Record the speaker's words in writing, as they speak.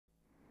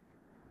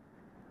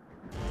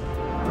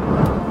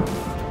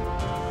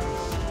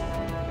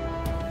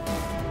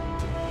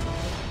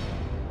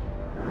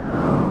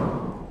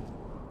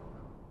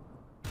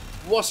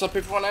What's up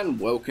everyone and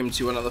welcome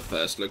to another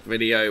first look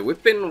video.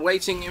 We've been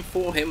waiting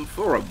for him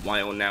for a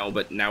while now,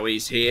 but now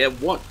he's here.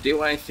 What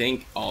do I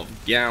think of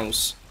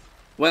Gauss?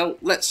 Well,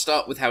 let's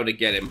start with how to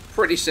get him.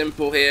 Pretty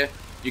simple here.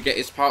 You get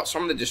his parts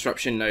from the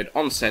disruption node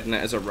on Sedna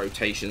as a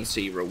rotation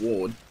C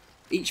reward.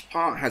 Each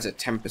part has a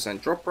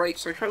 10% drop rate,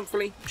 so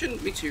hopefully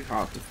shouldn't be too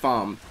hard to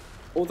farm.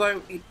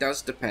 Although it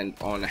does depend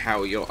on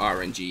how your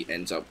RNG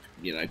ends up,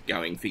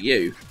 going for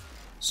you.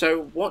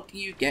 So what do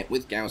you get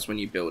with Gauss when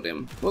you build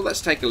him? Well,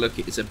 let's take a look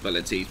at his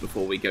abilities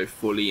before we go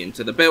fully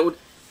into the build,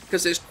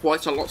 because there's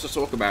quite a lot to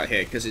talk about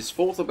here, because his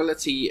fourth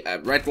ability,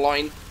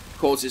 Redline,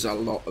 causes a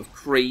lot of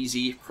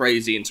crazy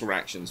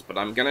interactions, but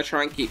I'm going to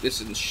try and keep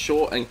this as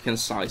short and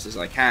concise as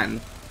I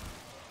can.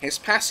 His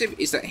passive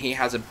is that he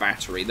has a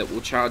battery that will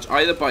charge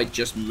either by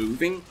just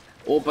moving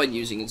or by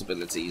using his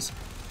abilities.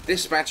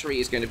 This battery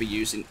is going to be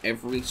used in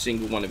every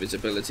single one of his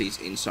abilities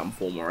in some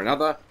form or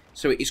another,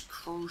 so it is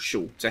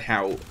crucial to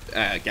how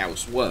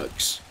Gauss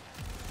works.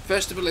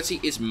 First ability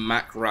is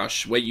Mach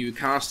Rush, where you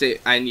cast it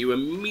and you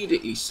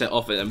immediately set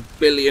off at a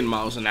billion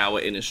miles an hour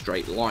in a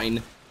straight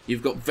line.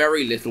 You've got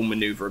very little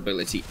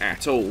maneuverability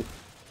at all.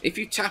 If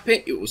you tap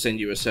it, it will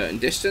send you a certain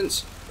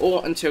distance,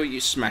 or until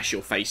you smash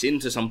your face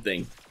into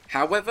something.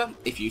 However,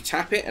 if you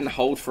tap it and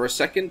hold for a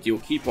second, you'll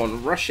keep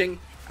on rushing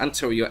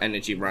until your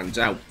energy runs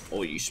out,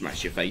 or you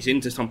smash your face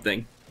into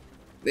something.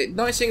 The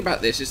nice thing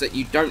about this is that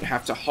you don't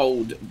have to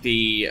hold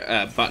the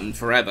button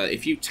forever.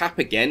 If you tap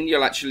again,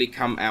 you'll actually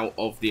come out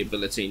of the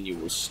ability and you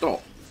will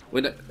stop,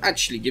 which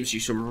actually gives you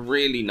some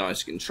really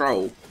nice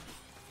control.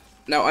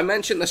 Now, I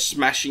mentioned the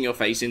smashing your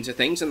face into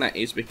things, and that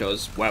is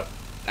because, well,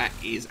 that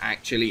is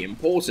actually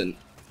important.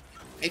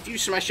 If you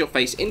smash your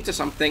face into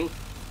something,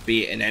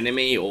 be it an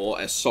enemy or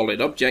a solid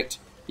object,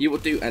 you will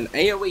do an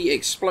AoE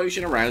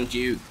explosion around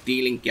you,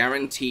 dealing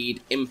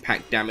guaranteed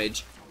impact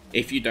damage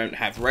if you don't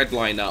have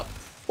Redline up.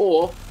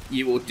 Or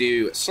you will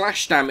do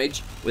slash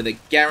damage with a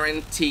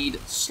guaranteed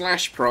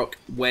slash proc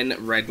when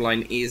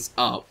Redline is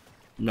up.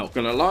 Not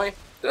gonna lie, it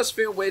does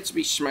feel weird to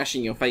be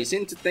smashing your face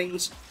into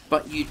things,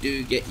 but you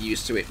do get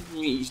used to it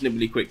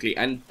reasonably quickly,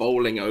 and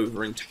bowling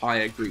over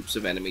entire groups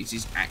of enemies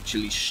is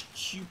actually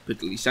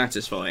stupidly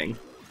satisfying.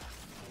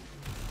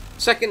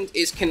 Second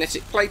is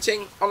kinetic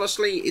plating.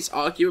 Honestly, it's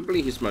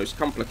arguably his most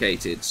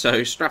complicated,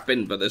 so strap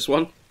in for this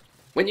one.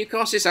 When you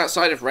cast this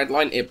outside of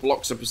Redline, it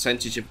blocks a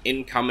percentage of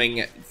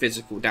incoming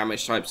physical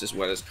damage types as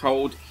well as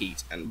cold,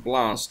 heat, and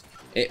blast.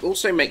 It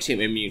also makes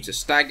him immune to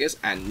staggers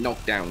and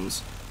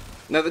knockdowns.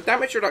 Now, the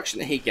damage reduction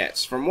that he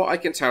gets, from what I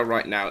can tell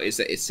right now, is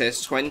that it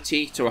says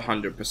 20 to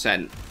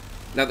 100%.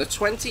 Now, the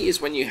 20 is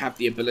when you have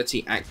the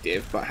ability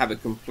active, but have a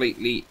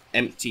completely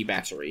empty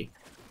battery.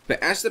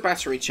 But as the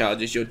battery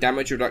charges, your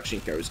damage reduction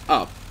goes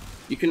up.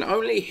 You can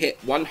only hit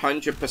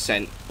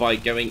 100% by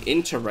going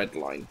into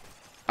Redline.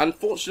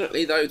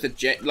 Unfortunately though,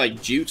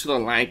 due to the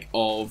lack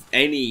of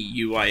any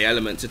UI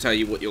element to tell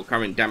you what your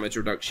current damage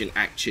reduction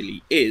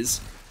actually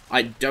is,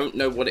 I don't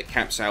know what it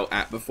caps out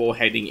at before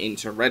heading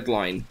into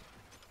Redline.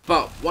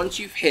 But once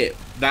you've hit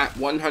that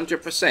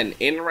 100%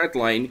 in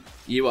Redline,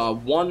 you are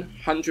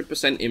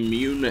 100%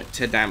 immune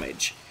to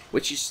damage,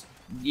 which is,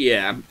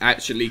 yeah,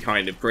 actually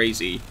kind of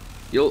crazy.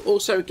 You'll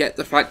also get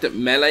the fact that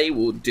melee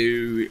will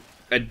do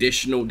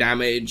additional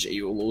damage.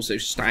 You will also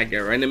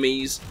stagger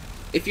enemies.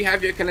 If you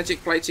have your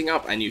kinetic plating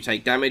up and you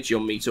take damage, your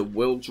meter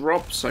will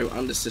drop, so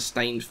under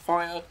sustained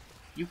fire,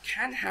 you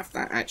can have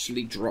that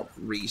actually drop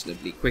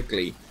reasonably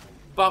quickly.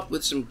 But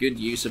with some good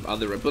use of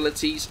other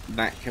abilities,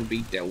 that can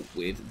be dealt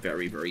with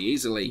very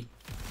easily.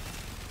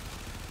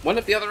 One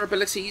of the other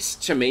abilities,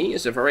 to me,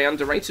 is a very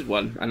underrated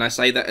one, and I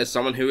say that as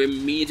someone who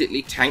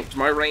immediately tanked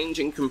my range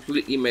and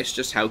completely missed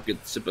just how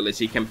good this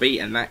ability can be,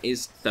 and that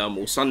is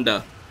Thermal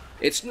Sunder.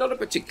 It's not a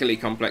particularly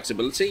complex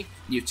ability.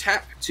 You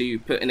tap to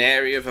put an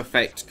area of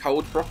effect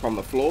cold proc on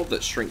the floor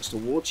that shrinks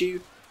towards you,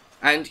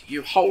 and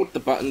you hold the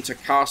button to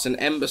cast an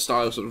ember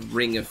style sort of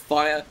ring of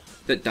fire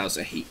that does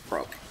a heat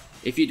proc.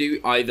 If you do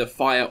either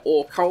fire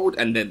or cold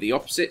and then the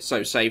opposite,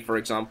 so say for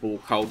example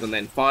cold and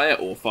then fire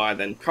or fire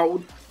then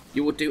cold,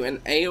 you will do an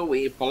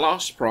AoE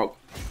blast proc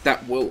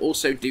that will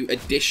also do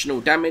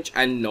additional damage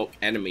and knock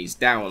enemies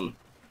down.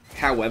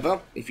 However,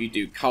 if you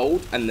do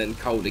cold and then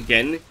cold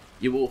again,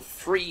 you will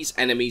freeze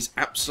enemies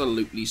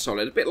absolutely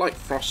solid, a bit like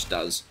Frost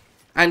does.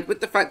 And with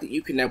the fact that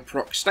you can now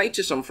proc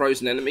status on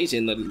frozen enemies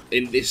in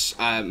this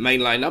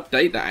mainline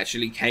update that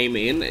actually came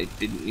in, it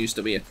didn't used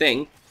to be a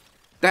thing,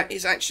 that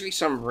is actually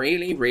some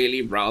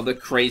really rather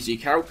crazy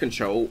crowd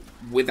control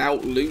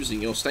without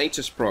losing your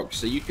status proc,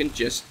 so you can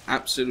just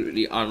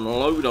absolutely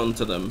unload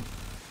onto them.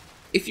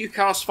 If you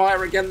cast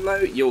fire again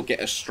though, you'll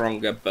get a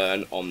stronger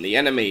burn on the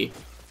enemy.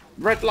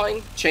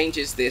 Redline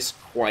changes this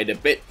quite a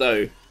bit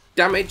though.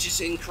 Damage is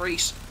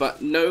increased,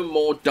 but no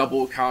more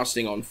double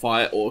casting on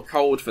fire or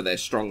cold for their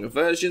stronger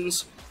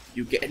versions.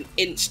 You get an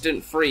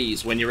instant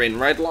freeze when you're in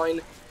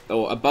Redline,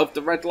 or above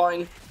the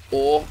Redline,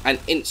 or an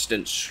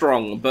instant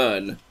strong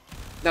burn.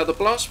 Now the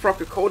blast proc,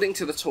 according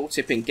to the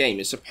tooltip in game,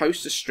 is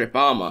supposed to strip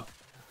armor.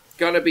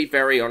 gonna be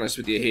very honest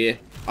with you here,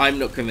 I'm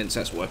not convinced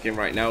that's working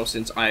right now,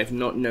 since I have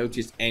not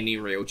noticed any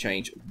real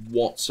change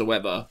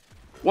whatsoever.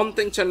 One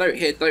thing to note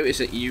here though is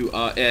that you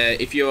are,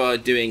 if you are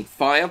doing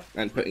fire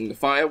and putting the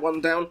fire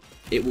one down,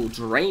 it will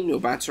drain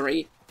your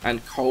battery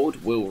and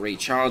cold will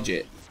recharge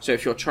it. So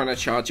if you're trying to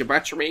charge your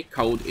battery,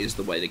 cold is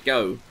the way to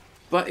go.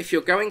 But if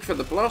you're going for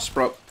the blast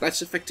proc,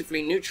 that's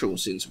effectively neutral,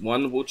 since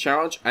one will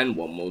charge and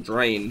one will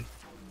drain.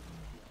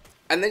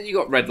 And then you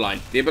got Redline,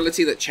 the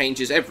ability that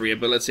changes every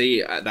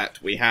ability that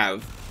we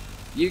have.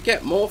 You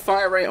get more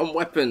fire rate on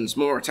weapons,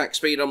 more attack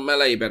speed on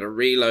melee, better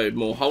reload,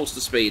 more holster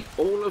speed,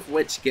 all of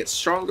which gets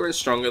stronger and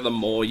stronger the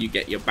more you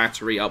get your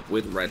battery up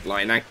with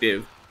Redline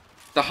active.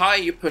 The higher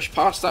you push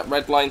past that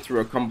Redline through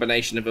a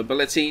combination of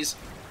abilities,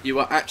 you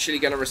are actually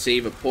going to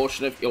receive a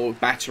portion of your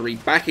battery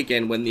back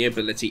again when the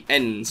ability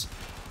ends.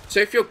 So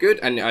if you're good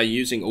and are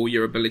using all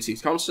your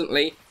abilities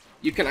constantly,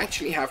 you can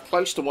actually have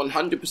close to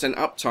 100%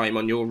 uptime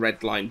on your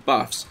Redline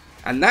buffs,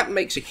 and that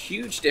makes a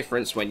huge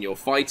difference when you're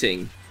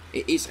fighting.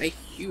 It is a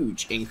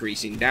huge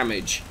increase in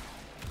damage.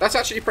 That's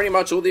actually pretty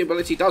much all the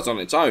ability does on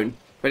its own,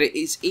 but it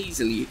is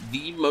easily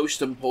the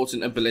most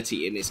important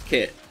ability in this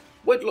kit.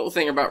 Weird little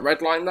thing about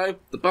Redline though,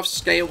 the buffs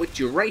scale with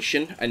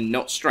duration and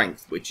not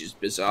strength, which is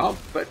bizarre,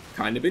 but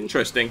kind of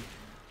interesting.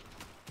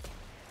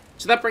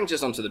 So that brings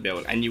us onto the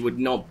build, and you would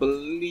not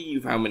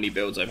believe how many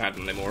builds I've had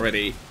on him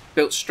already.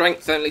 Built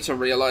strength only to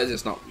realise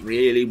it's not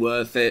really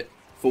worth it.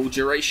 Full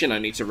duration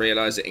only to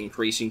realise that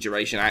increasing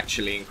duration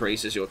actually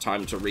increases your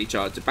time to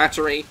recharge the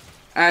battery.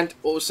 And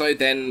also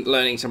then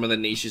learning some of the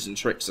niches and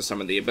tricks of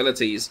some of the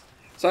abilities.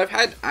 So I've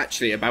had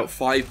actually about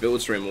 5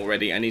 builds for him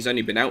already, and he's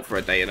only been out for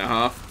a day and a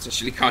half. It's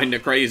actually kind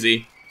of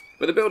crazy.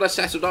 But the build I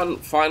settled on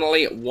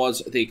finally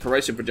was the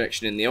corrosive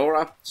projection in the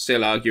aura.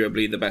 Still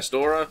arguably the best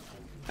aura.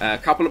 A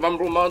couple of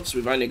umbral mods.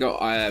 We've only got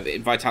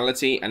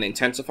vitality and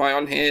intensify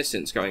on here,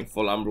 since going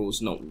full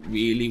umbral's not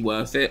really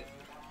worth it.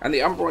 And the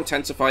umbral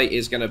intensify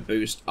is going to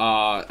boost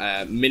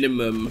our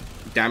minimum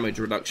damage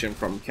reduction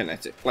from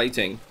kinetic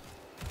plating.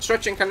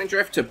 Stretch and cunning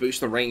drift to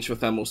boost the range for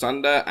thermal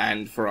thunder,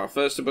 and for our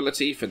first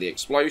ability for the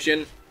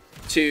explosion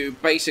to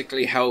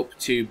basically help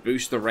to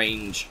boost the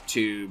range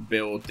to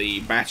build the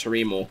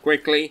battery more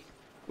quickly.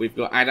 We've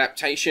got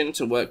adaptation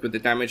to work with the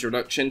damage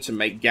reduction to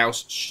make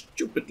Gauss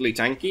stupidly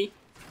tanky.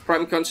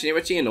 Prime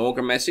continuity and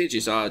auger message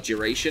is our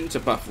duration to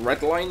buff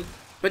Redline,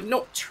 but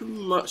not too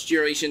much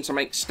duration to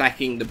make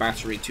stacking the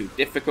battery too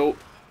difficult,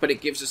 but it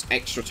gives us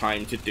extra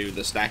time to do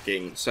the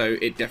stacking, so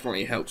it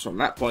definitely helps from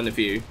that point of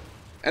view.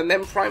 And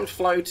then primed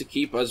flow to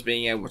keep us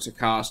being able to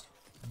cast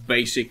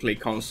basically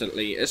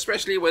constantly,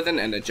 especially with an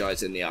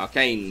energize in the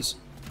arcanes.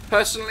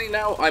 Personally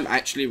now, I'm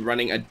actually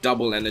running a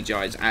double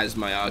energize as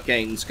my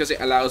arcanes, because it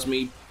allows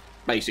me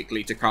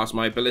basically to cast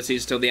my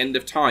abilities till the end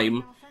of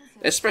time,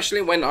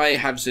 especially when I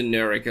have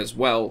Zenuric as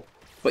well.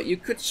 But you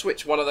could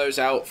switch one of those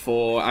out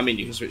for, I mean,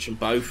 you can switch them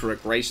both for a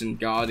Grace and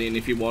Guardian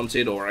if you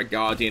wanted, or a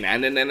Guardian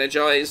and an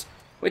Energize,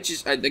 which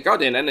is, the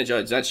Guardian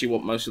Energize is actually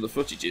what most of the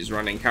footage is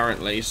running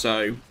currently,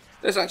 so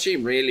there's actually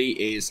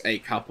really is a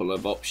couple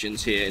of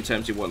options here in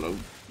terms of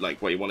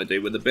what you want to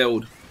do with the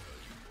build.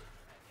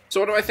 So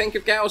what do I think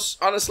of Gauss?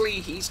 Honestly,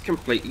 he's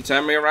completely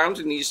turned me around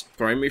and he's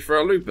thrown me for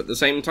a loop at the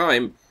same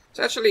time. It's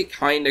actually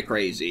kind of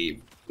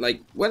crazy.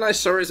 Like, when I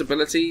saw his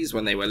abilities,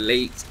 when they were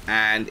leaked,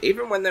 and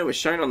even when they were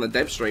shown on the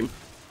dev stream,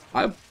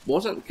 I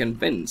wasn't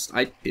convinced.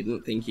 I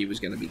didn't think he was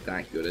going to be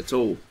that good at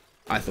all.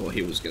 I thought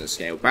he was going to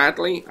scale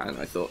badly, and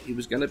I thought he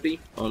was going to be,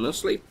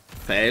 honestly,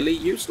 fairly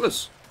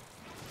useless.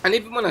 And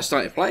even when I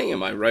started playing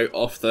him, I wrote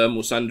off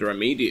Thermal Sunder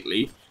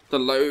immediately. The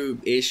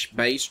low-ish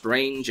base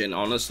range and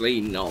honestly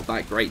not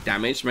that great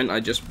damage meant I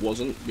just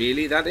wasn't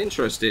really that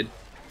interested.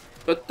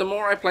 But the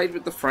more I played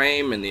with the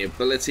frame and the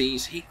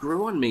abilities, he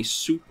grew on me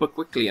super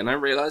quickly, and I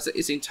realised that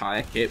his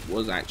entire kit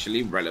was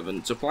actually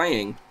relevant to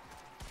playing.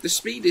 The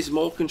speed is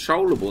more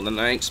controllable than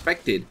I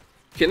expected.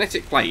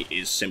 Kinetic plate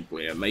is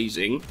simply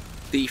amazing.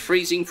 The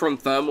freezing from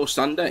Thermal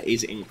Sunder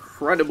is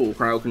incredible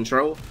crowd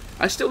control.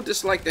 I still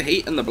dislike the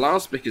heat and the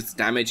blast because the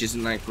damage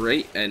isn't that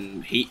great,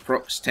 and heat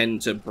procs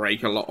tend to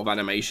break a lot of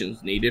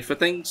animations needed for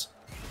things.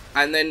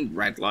 And then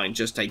Redline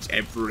just takes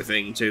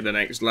everything to the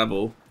next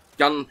level.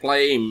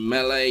 Gunplay,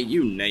 melee,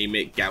 you name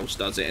it, Gauss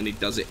does it, and he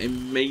does it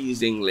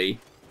amazingly.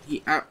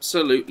 He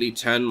absolutely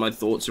turned my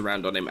thoughts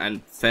around on him,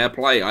 and fair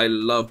play, I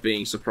love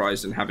being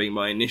surprised and having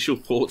my initial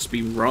thoughts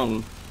be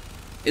wrong.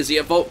 Is he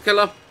a Vault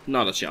killer?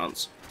 Not a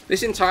chance.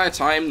 This entire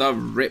time the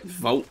RIP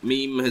Vault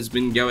meme has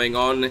been going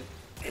on.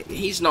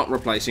 He's not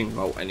replacing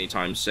Vault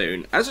anytime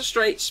soon. As a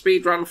straight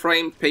speedrun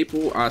frame,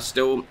 people are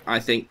still, I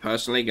think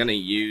personally, going to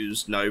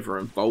use Nova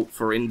and Vault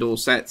for indoor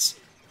sets.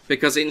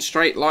 Because in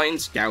straight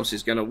lines, Gauss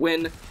is going to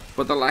win,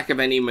 but the lack of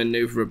any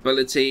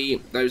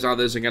maneuverability, those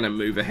others are going to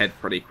move ahead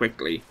pretty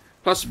quickly.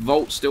 Plus,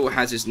 Vault still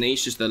has his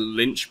niche as the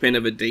linchpin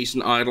of a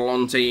decent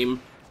Eidolon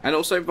team, and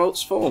also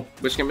Vault's 4,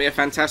 which can be a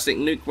fantastic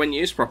nuke when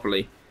used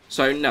properly.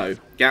 So no,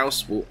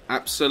 Gauss will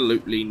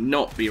absolutely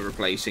not be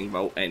replacing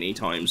Vault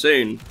anytime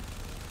soon.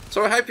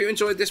 So I hope you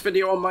enjoyed this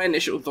video on my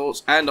initial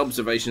thoughts and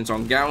observations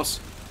on Gauss.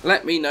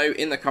 Let me know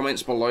in the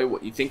comments below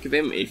what you think of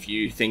him, if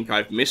you think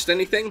I've missed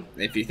anything,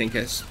 if you think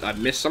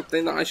I've missed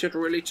something that I should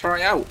really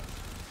try out.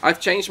 I've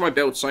changed my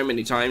build so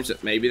many times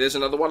that maybe there's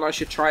another one I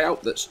should try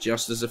out that's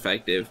just as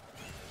effective.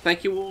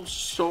 Thank you all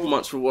so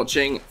much for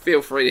watching.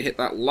 Feel free to hit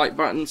that like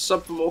button,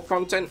 sub for more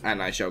content,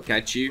 and I shall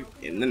catch you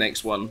in the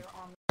next one.